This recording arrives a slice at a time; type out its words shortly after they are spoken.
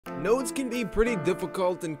Nodes can be pretty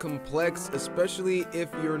difficult and complex, especially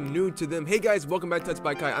if you're new to them. Hey guys, welcome back to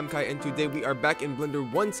TutsByKai. I'm Kai, and today we are back in Blender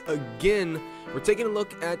once again. We're taking a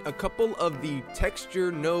look at a couple of the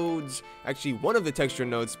texture nodes, actually one of the texture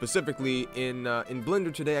nodes specifically in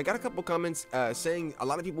Blender today. I got a couple comments saying a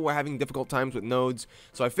lot of people were having difficult times with nodes,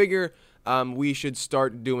 so I figure we should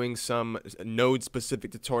start doing some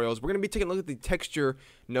node-specific tutorials. We're going to be taking a look at the texture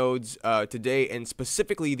nodes today, and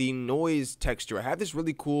specifically the noise texture. I have this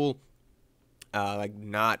really cool, like,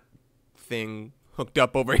 knot thing hooked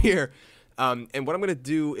up over here. And what I'm going to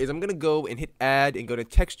do is I'm going to go and hit Add and go to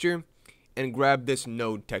Texture and grab this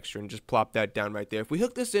node texture and just plop that down right there. If we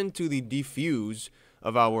hook this into the diffuse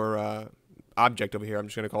of our object over here, I'm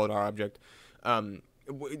just going to call it our object,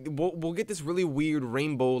 we'll get this really weird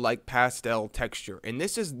rainbow-like pastel texture, and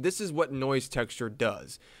this is what noise texture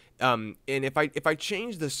does. And if I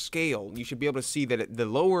change the scale, you should be able to see that the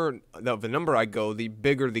lower the number I go, the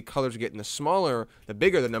bigger the colors get, and the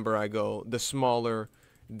bigger the number I go, the smaller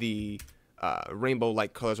the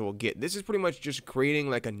rainbow-like colors will get. This is pretty much just creating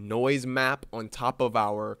like a noise map on top of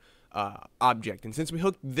our object, and since we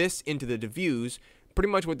hooked this into the diffuse, pretty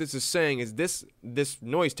much what this is saying is this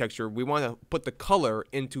noise texture, we want to put the color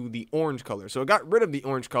into the orange color. So it got rid of the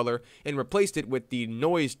orange color and replaced it with the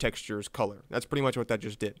noise texture's color. That's pretty much what that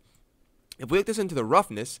just did. If we hook this into the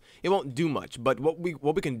roughness, it won't do much, but what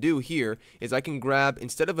we can do here is I can grab,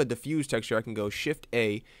 instead of a diffuse texture, I can go Shift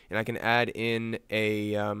A and I can add in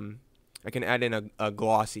a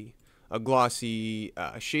glossy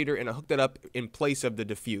shader, and I hooked that up in place of the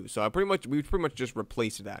diffuse. So we pretty much just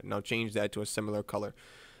replaced that, and I'll change that to a similar color.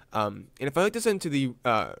 And if I hook this into the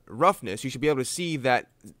roughness, you should be able to see that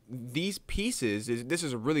these pieces, this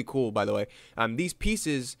is really cool, by the way, these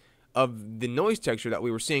pieces of the noise texture that we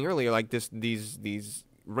were seeing earlier, like these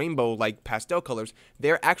rainbow-like pastel colors,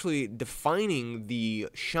 they're actually defining the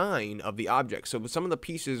shine of the object. So with some of the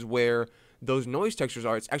pieces where those noise textures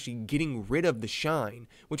are, it's actually getting rid of the shine,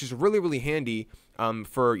 which is really, really handy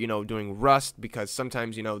for, doing rust, because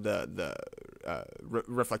sometimes, the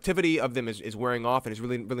reflectivity of them is wearing off, and it's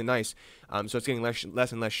really, really nice. So it's getting less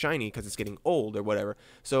and less shiny because it's getting old or whatever.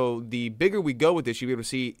 So the bigger we go with this, you'll be able to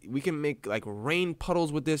see we can make like rain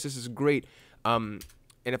puddles with this. This is great. And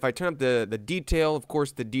if I turn up the detail, of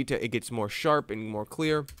course, the detail, it gets more sharp and more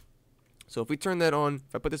clear. So if we turn that on,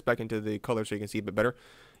 if I put this back into the color so you can see a bit better,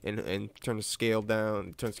 and turn the scale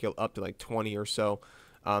down, turn the scale up to like 20 or so.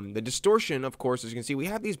 The distortion, of course, as you can see, we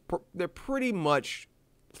have these, they're pretty much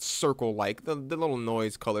circle-like. The little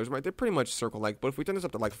noise colors, right? They're pretty much circle-like, but if we turn this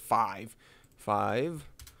up to like 5,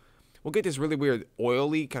 we'll get this really weird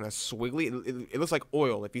oily, kind of swiggly. It looks like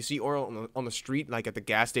oil. If you see oil on the street, like at the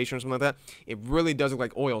gas station or something like that, it really does look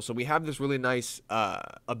like oil. So we have this really nice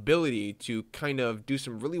ability to kind of do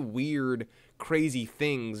some really weird, crazy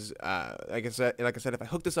things. Like I said, if I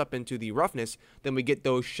hook this up into the roughness, then we get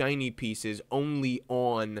those shiny pieces only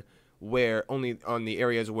on the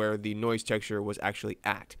areas where the noise texture was actually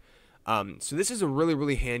at. So this is a really,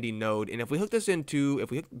 really handy node, and if we hook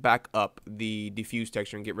back up the diffuse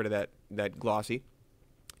texture and get rid of that glossy,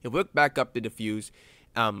 if we hook back up the diffuse,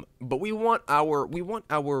 but we want our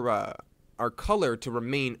color to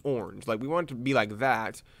remain orange, like we want it to be like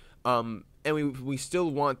that, and we still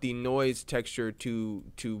want the noise texture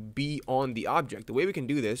to be on the object. The way we can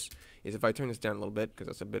do this is, if I turn this down a little bit, because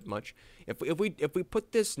that's a bit much, if we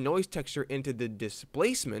put this noise texture into the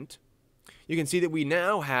displacement, you can see that we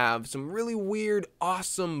now have some really weird,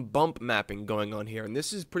 awesome bump mapping going on here, and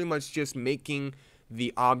this is pretty much just making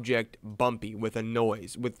the object bumpy with a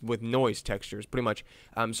noise, with noise textures, pretty much.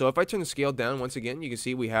 So if I turn the scale down once again, you can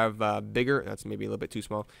see we have bigger. That's maybe a little bit too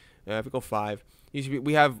small. If we go 5,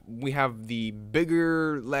 we have the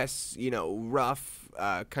bigger, less rough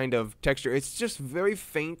kind of texture. It's just very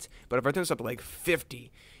faint. But if I turn this up to like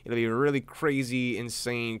 50, it'll be a really crazy,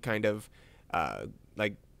 insane kind of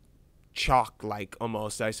like chalk-like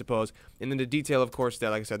almost, I suppose. And then the detail, of course, that,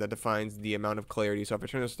 like I said, that defines the amount of clarity. So if I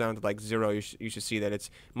turn this down to like 0, you should see that it's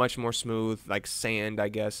much more smooth, like sand, I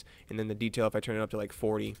guess. And then the detail, if I turn it up to like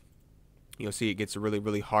 40, you'll see it gets really,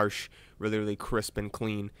 really harsh, really, really crisp and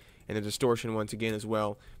clean. And the distortion, once again, as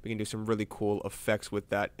well, we can do some really cool effects with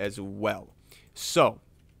that as well. So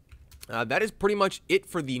that is pretty much it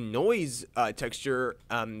for the noise texture.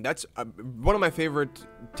 That's one of my favorite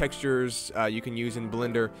textures you can use in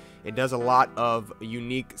Blender. It does a lot of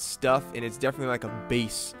unique stuff, and it's definitely like a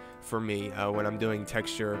base for me when I'm doing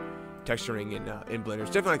texturing in Blender.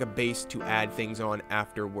 It's definitely like a base to add things on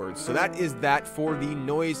afterwards. So that is that for the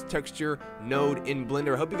noise texture node in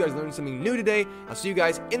Blender. I hope you guys learned something new today. I'll see you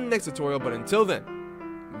guys in the next tutorial, but until then,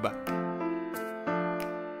 bye.